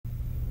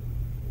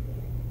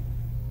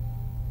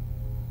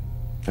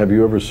Have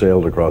you ever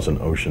sailed across an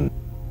ocean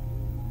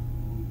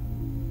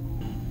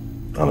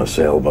on a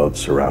sailboat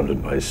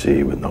surrounded by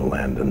sea with no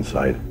land in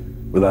sight,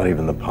 without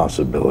even the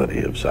possibility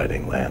of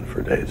sighting land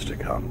for days to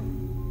come?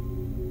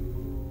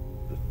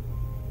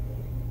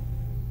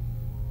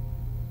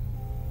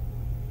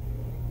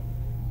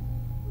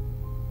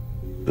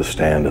 To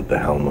stand at the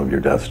helm of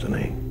your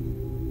destiny.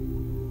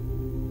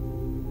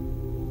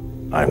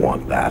 I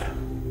want that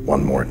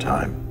one more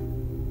time.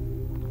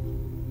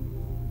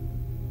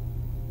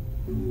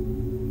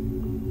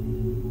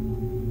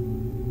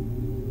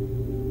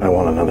 I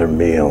want another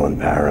meal in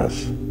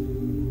Paris.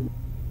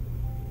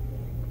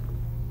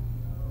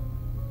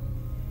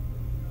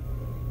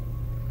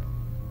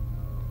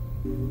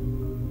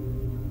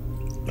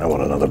 I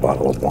want another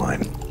bottle of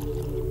wine.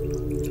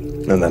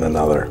 And then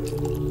another.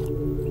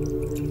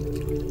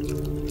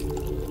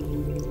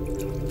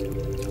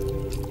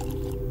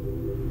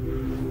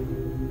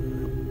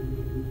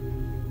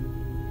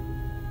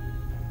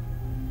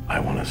 I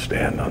want to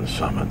stand on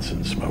summits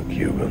and smoke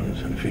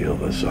Cubans and feel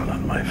the sun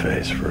on my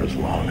face for as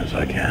long as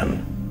I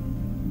can.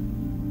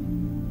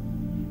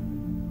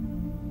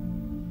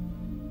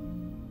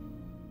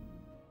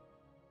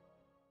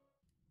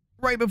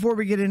 Right before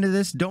we get into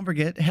this, don't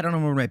forget, head on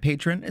over to my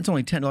Patreon. It's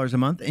only $10 a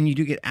month, and you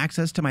do get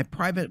access to my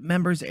private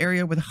members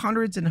area with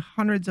hundreds and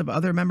hundreds of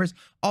other members,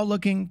 all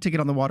looking to get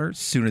on the water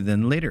sooner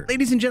than later.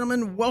 Ladies and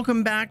gentlemen,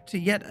 welcome back to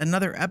yet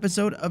another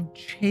episode of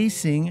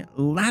Chasing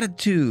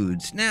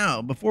Latitudes.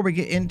 Now, before we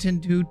get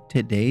into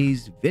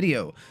today's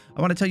video,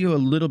 I want to tell you a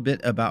little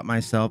bit about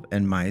myself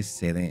and my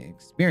sailing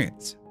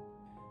experience.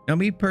 Now,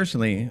 me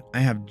personally, I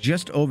have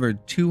just over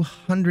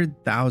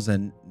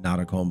 200,000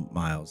 nautical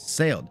miles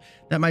sailed.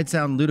 That might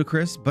sound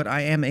ludicrous, but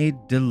I am a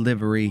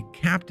delivery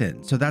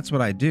captain. So that's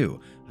what I do.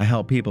 I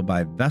help people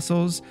buy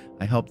vessels.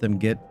 I help them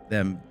get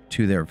them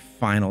to their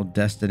final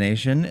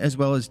destination, as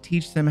well as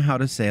teach them how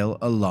to sail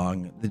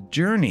along the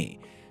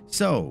journey.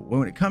 So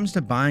when it comes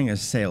to buying a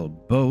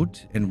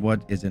sailboat and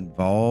what is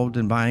involved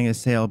in buying a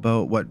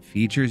sailboat, what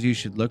features you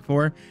should look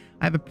for,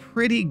 I have a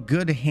pretty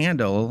good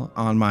handle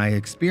on my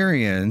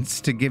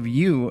experience to give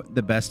you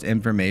the best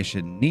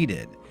information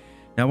needed.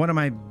 Now, one of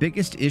my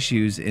biggest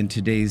issues in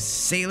today's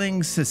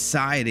sailing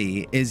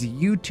society is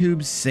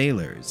YouTube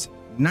sailors.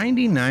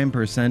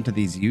 99% of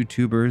these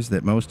YouTubers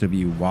that most of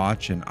you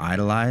watch and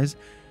idolize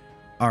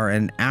are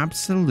an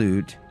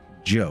absolute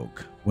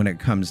joke when it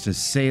comes to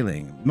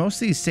sailing.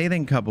 Most of these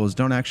sailing couples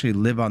don't actually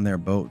live on their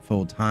boat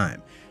full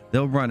time.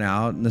 They'll run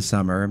out in the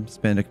summer,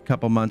 spend a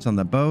couple months on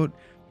the boat,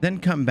 then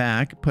come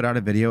back, put out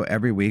a video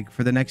every week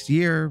for the next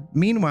year.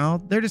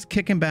 Meanwhile, they're just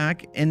kicking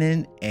back in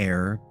an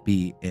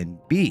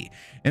Airbnb.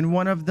 And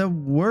one of the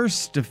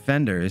worst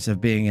defenders of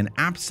being an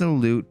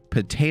absolute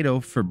potato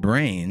for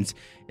brains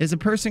is a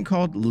person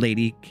called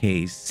Lady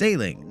K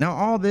Sailing. Now,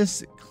 all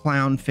this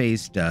clown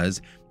face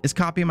does is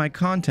copy my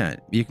content.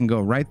 You can go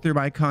right through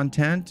my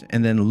content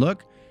and then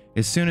look.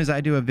 As soon as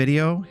I do a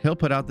video, he'll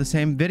put out the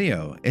same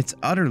video. It's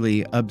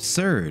utterly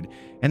absurd.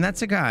 And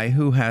that's a guy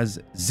who has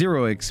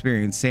zero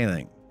experience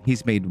sailing.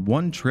 He's made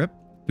one trip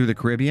through the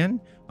Caribbean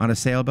on a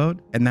sailboat,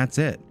 and that's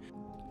it.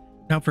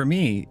 Now for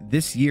me,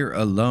 this year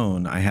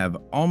alone, I have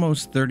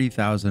almost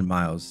 30,000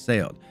 miles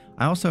sailed.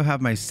 I also have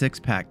my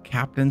 6-pack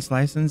captain's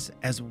license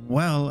as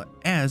well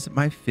as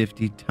my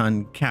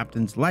 50-ton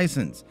captain's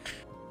license.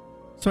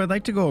 So I'd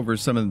like to go over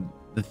some of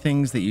the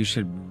things that you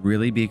should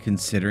really be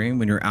considering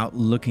when you're out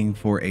looking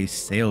for a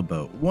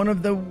sailboat. One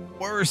of the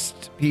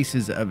worst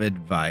pieces of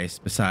advice,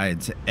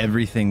 besides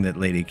everything that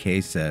Lady K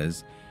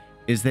says,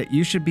 is that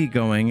you should be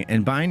going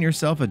and buying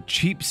yourself a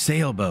cheap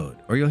sailboat.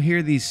 Or you'll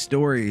hear these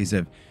stories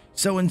of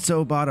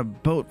so-and-so bought a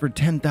boat for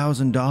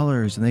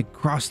 $10,000 and they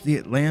crossed the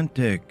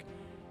Atlantic.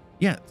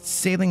 Yeah,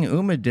 Sailing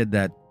Uma did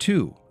that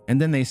too. And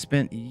then they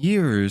spent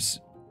years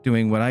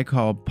doing what I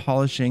call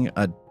polishing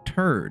a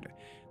turd.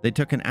 They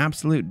took an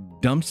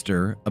absolute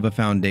dumpster of a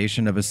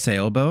foundation of a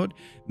sailboat,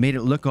 made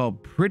it look all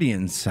pretty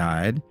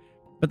inside,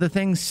 but the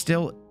thing's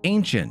still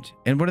ancient.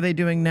 And what are they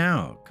doing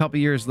now? A couple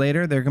years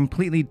later, they're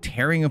completely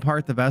tearing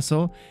apart the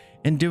vessel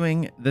and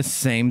doing the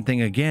same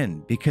thing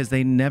again because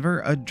they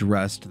never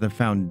addressed the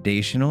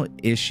foundational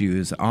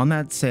issues on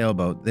that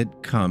sailboat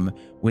that come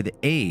with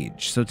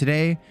age. So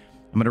today,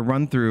 I'm going to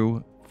run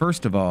through,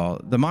 first of all,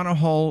 the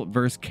monohull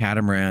versus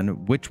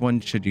catamaran. Which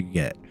one should you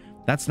get?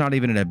 That's not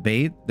even a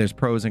debate. There's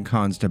pros and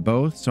cons to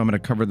both, so I'm going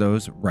to cover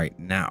those right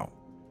now.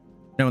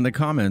 Now in the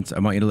comments, I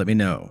want you to let me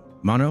know,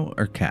 mono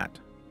or cat?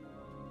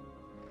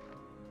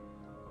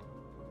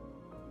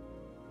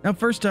 Now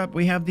first up,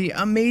 we have the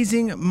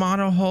amazing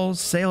monohull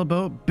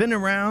sailboat, been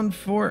around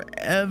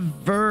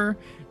forever.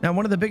 Now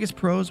one of the biggest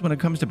pros when it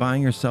comes to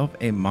buying yourself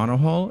a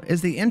monohull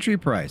is the entry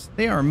price.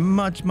 They are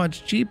much,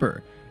 much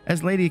cheaper.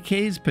 As Lady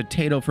K's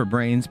Potato for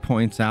Brains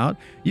points out,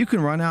 you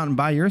can run out and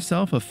buy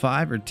yourself a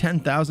 $5,000 or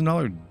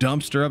 $10,000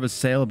 dumpster of a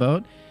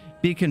sailboat.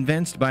 Be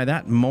convinced by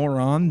that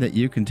moron that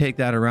you can take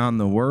that around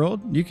the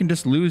world. You can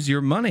just lose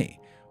your money.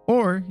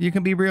 Or you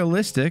can be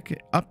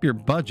realistic, up your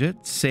budget,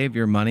 save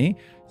your money,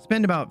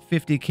 Spend about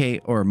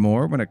 $50K or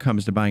more when it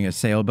comes to buying a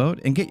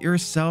sailboat and get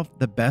yourself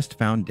the best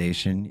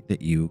foundation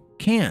that you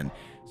can.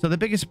 So the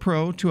biggest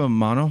pro to a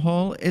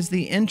monohull is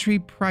the entry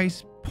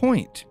price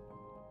point.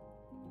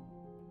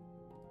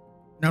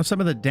 Now, some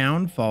of the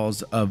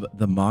downfalls of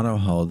the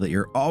monohull that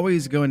you're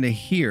always going to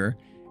hear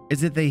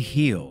is that they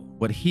heel.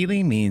 What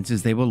heeling means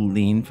is they will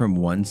lean from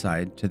one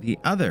side to the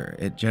other.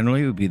 It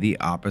generally would be the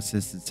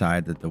opposite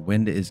side that the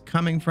wind is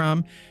coming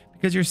from,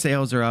 because your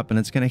sails are up and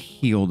it's going to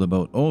heel the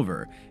boat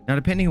over. Now,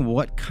 depending on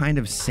what kind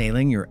of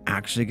sailing you're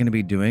actually going to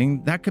be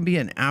doing, that can be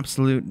an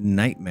absolute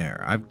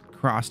nightmare. I've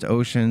crossed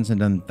oceans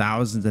and done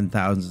thousands and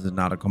thousands of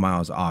nautical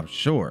miles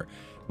offshore.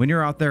 When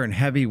you're out there in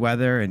heavy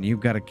weather and you've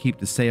got to keep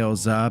the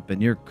sails up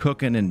and you're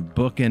cooking and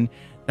booking,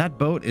 that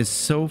boat is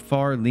so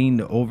far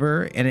leaned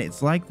over, and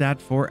it's like that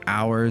for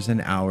hours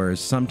and hours,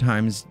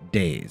 sometimes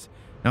days.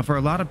 Now, for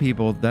a lot of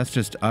people, that's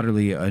just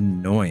utterly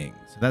annoying.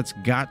 So that's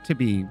got to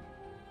be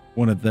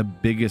one of the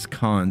biggest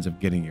cons of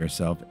getting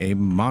yourself a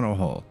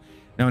monohull.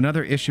 Now,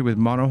 another issue with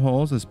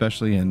monohulls,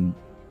 especially in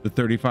the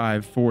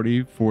 35,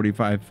 40,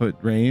 45 foot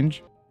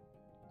range,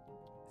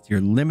 is your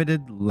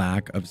limited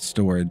lack of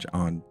storage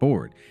on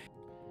board.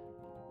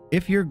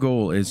 If your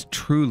goal is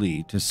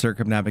truly to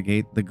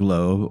circumnavigate the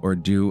globe or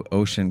do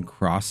ocean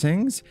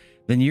crossings,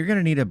 then you're going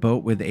to need a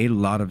boat with a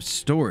lot of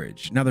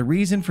storage. Now, the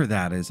reason for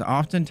that is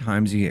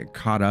oftentimes you get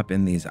caught up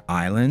in these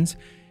islands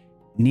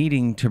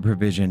needing to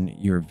provision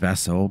your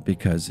vessel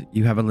because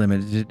you have a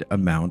limited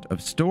amount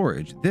of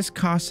storage. This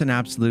costs an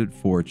absolute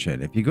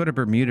fortune. If you go to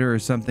Bermuda or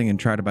something and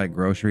try to buy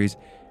groceries,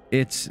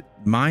 it's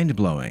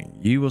mind-blowing.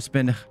 You will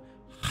spend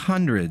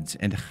hundreds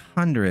and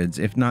hundreds,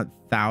 if not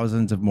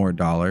thousands of more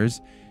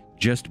dollars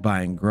just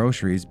buying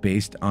groceries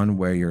based on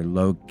where you're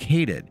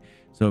located.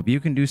 So if you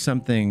can do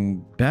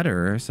something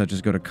better, such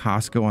as go to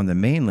Costco on the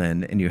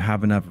mainland and you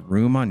have enough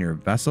room on your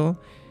vessel,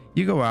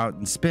 you go out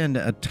and spend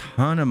a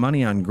ton of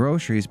money on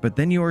groceries, but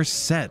then you're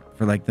set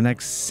for like the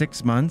next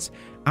 6 months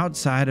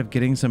outside of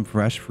getting some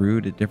fresh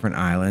fruit at different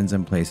islands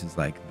and places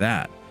like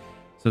that.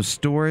 So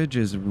storage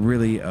is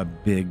really a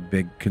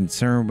big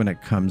concern when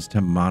it comes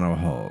to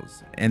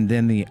monohulls. And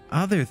then the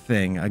other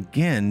thing,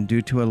 again,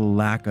 due to a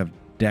lack of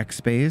deck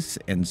space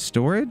and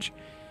storage,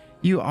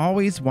 you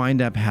always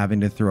wind up having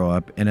to throw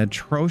up an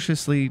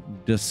atrociously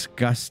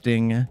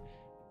disgusting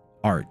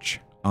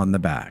arch on the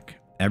back.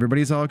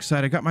 Everybody's all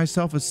excited. I got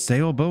myself a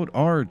sailboat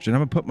arch and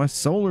I'm gonna put my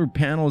solar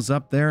panels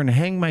up there and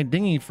hang my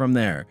dinghy from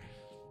there.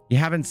 You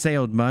haven't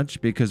sailed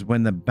much, because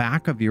when the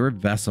back of your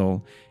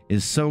vessel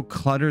is so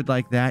cluttered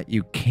like that,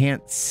 you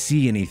can't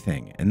see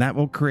anything. And that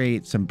will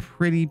create some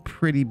pretty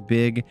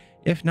big,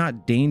 if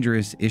not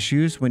dangerous,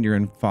 issues when you're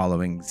in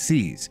following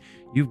seas.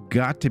 You've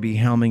got to be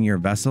helming your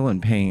vessel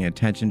and paying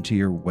attention to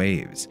your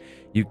waves.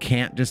 You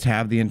can't just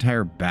have the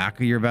entire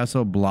back of your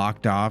vessel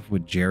blocked off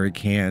with jerry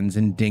cans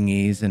and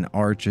dinghies and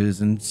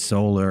arches and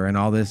solar and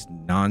all this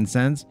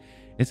nonsense.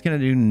 It's going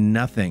to do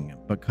nothing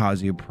but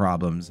cause you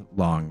problems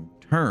long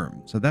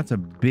term. So that's a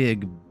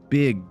big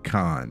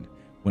con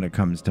when it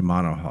comes to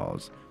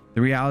monohulls. The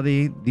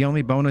reality, the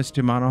only bonus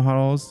to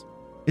monohulls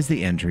is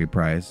the entry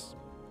price.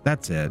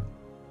 That's it.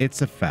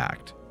 It's a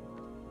fact.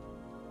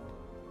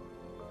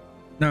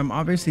 Now, I'm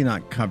obviously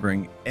not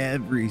covering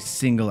every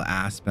single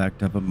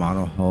aspect of a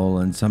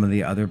monohull and some of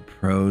the other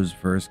pros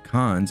versus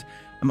cons.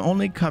 I'm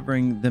only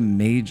covering the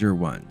major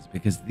ones,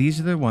 because these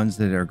are the ones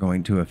that are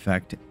going to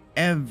affect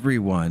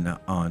everyone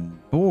on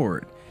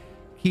board.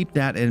 Keep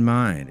that in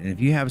mind. And if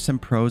you have some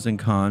pros and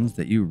cons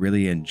that you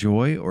really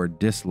enjoy or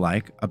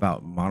dislike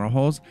about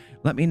monohulls,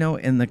 let me know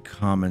in the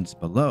comments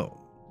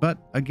below. But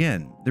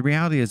again, the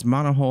reality is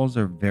monohulls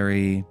are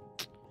very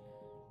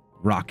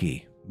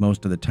rocky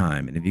most of the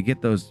time. And if you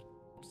get those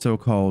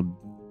so-called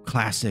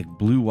classic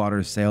blue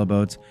water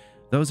sailboats,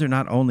 those are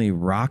not only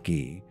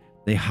rocky,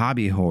 they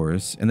hobby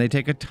horse, and they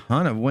take a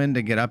ton of wind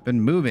to get up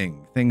and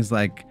moving. Things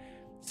like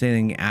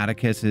sailing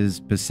Atticus's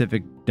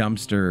Pacific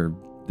dumpster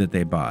that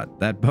they bought.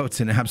 That boat's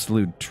an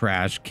absolute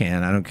trash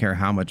can. I don't care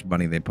how much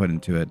money they put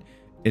into it.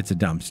 It's a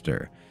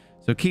dumpster.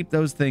 So keep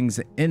those things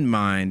in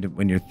mind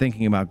when you're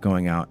thinking about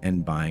going out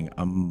and buying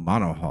a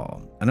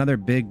monohull. Another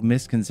big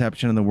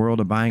misconception in the world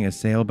of buying a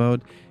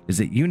sailboat is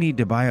that you need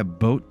to buy a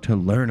boat to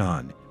learn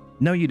on.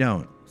 No, you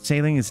don't.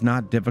 Sailing is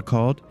not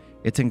difficult.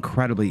 It's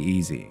incredibly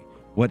easy.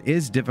 What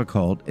is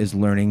difficult is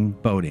learning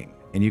boating.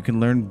 And you can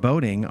learn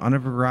boating on a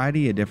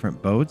variety of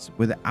different boats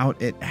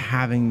without it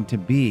having to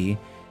be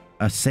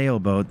a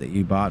sailboat that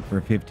you bought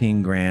for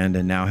 15 grand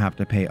and now have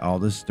to pay all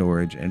the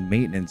storage and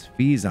maintenance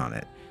fees on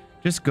it.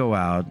 Just go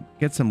out,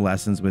 get some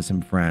lessons with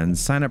some friends,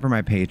 sign up for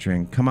my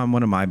Patreon, come on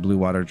one of my blue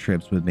water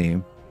trips with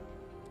me,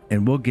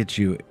 and we'll get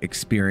you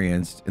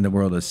experienced in the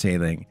world of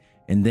sailing.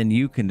 And then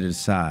you can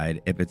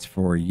decide if it's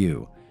for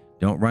you.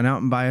 Don't run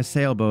out and buy a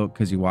sailboat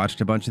because you watched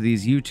a bunch of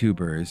these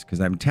YouTubers,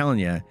 because I'm telling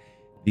you,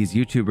 these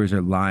YouTubers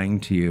are lying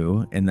to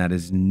you, and that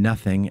is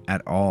nothing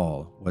at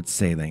all what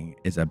sailing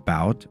is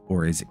about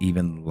or is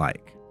even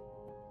like.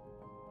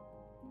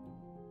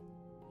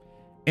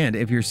 And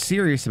if you're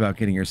serious about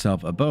getting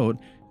yourself a boat,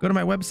 Go to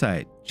my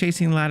website,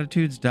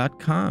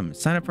 chasinglatitudes.com.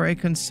 Sign up for a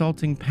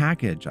consulting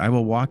package. I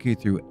will walk you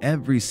through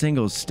every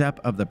single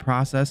step of the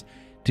process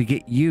to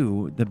get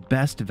you the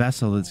best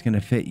vessel that's going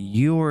to fit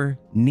your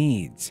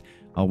needs.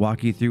 I'll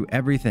walk you through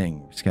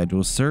everything,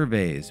 schedule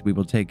surveys. We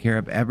will take care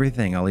of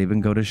everything. I'll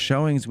even go to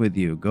showings with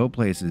you, go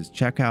places,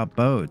 check out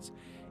boats.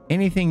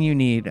 Anything you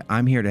need,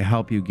 I'm here to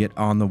help you get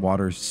on the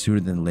water sooner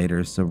than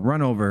later. So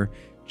run over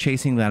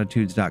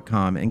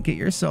chasinglatitudes.com and get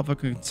yourself a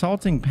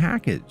consulting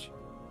package.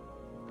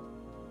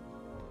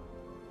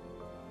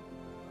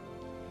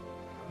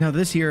 Now,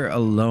 this year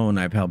alone,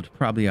 I've helped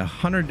probably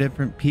 100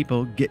 different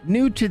people get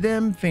new to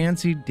them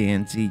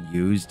fancy-dancy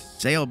used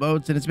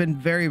sailboats, and it's been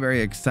very, very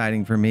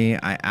exciting for me.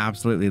 I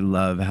absolutely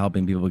love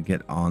helping people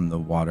get on the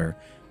water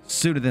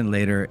sooner than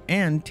later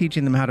and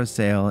teaching them how to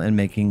sail and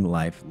making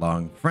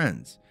lifelong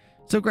friends.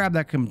 So grab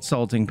that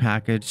consulting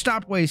package,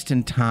 stop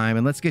wasting time,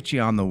 and let's get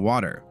you on the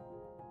water.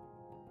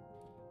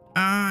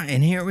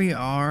 And here we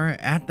are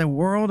at the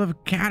world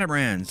of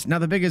catamarans. Now,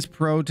 the biggest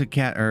con to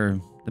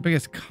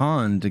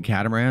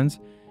catamarans,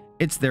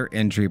 it's their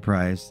entry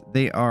price.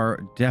 They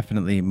are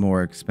definitely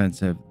more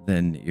expensive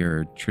than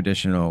your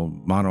traditional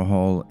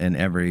monohull in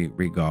every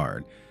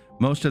regard.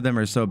 Most of them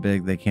are so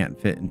big they can't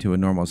fit into a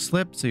normal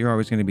slip, so you're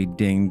always going to be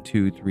dinged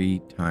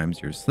 2-3 times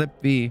your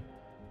slip fee.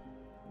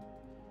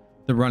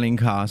 The running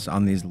costs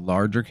on these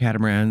larger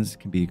catamarans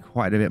can be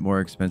quite a bit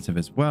more expensive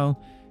as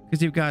well,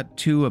 because you've got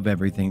 2 of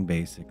everything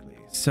basically.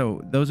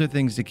 So those are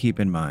things to keep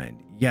in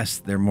mind. Yes,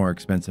 they're more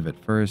expensive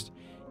at first.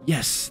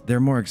 Yes,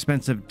 they're more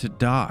expensive to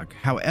dock.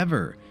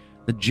 However,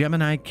 the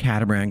Gemini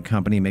Catamaran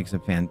Company makes a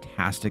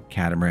fantastic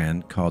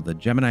catamaran called the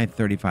Gemini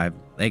 35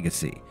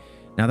 Legacy.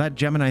 Now, that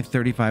Gemini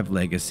 35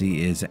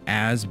 Legacy is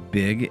as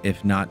big,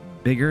 if not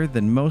bigger,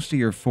 than most of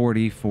your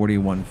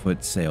 41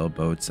 foot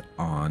sailboats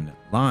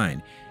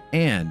online.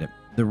 And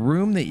the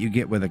room that you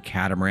get with a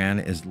catamaran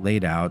is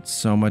laid out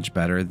so much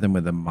better than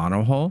with a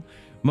monohull.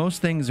 Most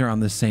things are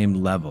on the same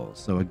level.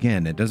 So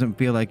again, it doesn't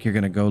feel like you're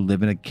going to go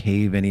live in a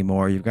cave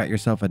anymore. You've got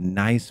yourself a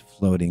nice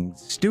floating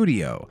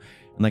studio.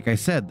 And like I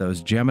said,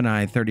 those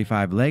Gemini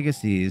 35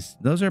 Legacies,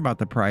 those are about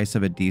the price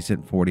of a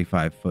decent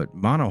 45 foot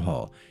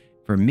monohull.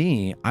 For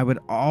me, I would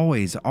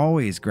always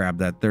grab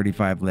that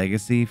 35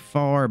 Legacy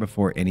far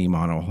before any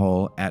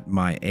monohull at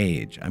my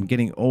age. I'm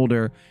getting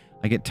older.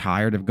 I get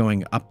tired of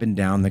going up and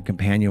down the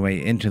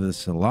companionway into the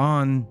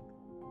salon.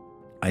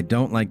 I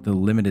don't like the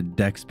limited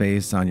deck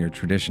space on your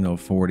traditional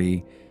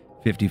 50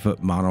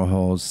 foot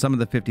monohulls. Some of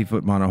the 50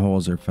 foot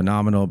monohulls are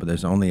phenomenal, but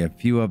there's only a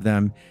few of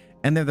them,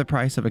 and they're the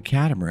price of a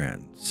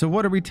catamaran. So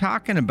what are we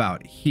talking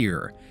about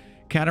here?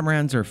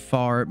 Catamarans are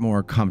far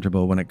more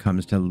comfortable when it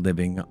comes to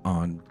living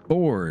on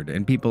board.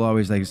 And people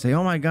always like to say,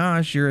 oh my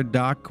gosh, you're a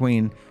dock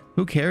queen.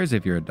 Who cares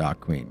if you're a dock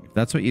queen? If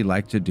that's what you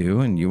like to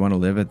do and you want to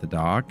live at the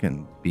dock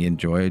and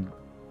enjoy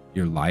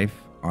your life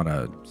on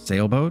a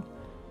sailboat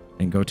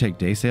and go take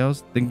day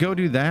sails, then go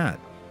do that.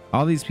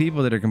 All these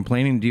people that are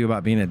complaining to you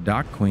about being a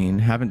dock queen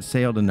haven't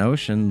sailed an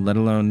ocean, let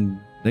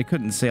alone they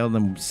couldn't sail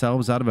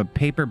themselves out of a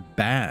paper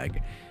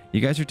bag. You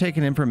guys are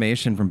taking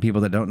information from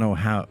people that don't know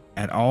how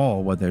at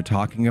all what they're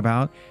talking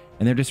about,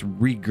 and they're just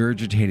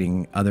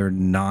regurgitating other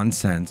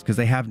nonsense because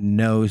they have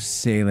no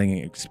sailing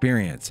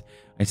experience.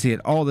 I see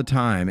it all the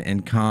time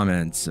in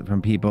comments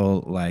from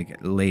people like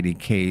Lady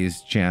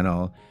K's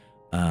channel,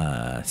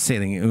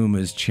 Sailing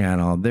Uma's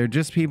channel. They're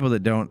just people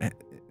that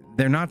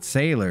they're not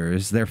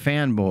sailors, they're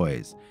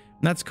fanboys.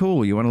 And that's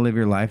cool. You want to live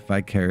your life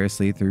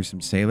vicariously through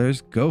some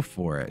sailors? Go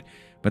for it.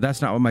 But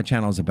that's not what my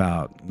channel is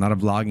about. I'm not a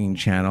vlogging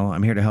channel.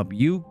 I'm here to help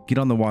you get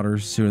on the water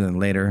sooner than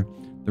later.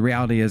 The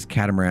reality is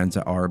catamarans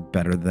are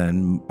better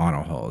than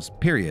monohulls,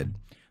 period.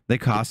 They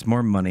cost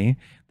more money.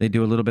 They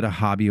do a little bit of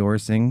hobby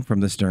horsing from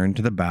the stern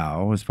to the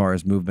bow as far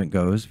as movement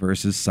goes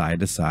versus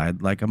side to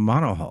side like a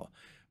monohull.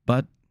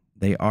 But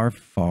they are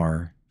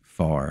far,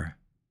 far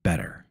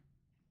better.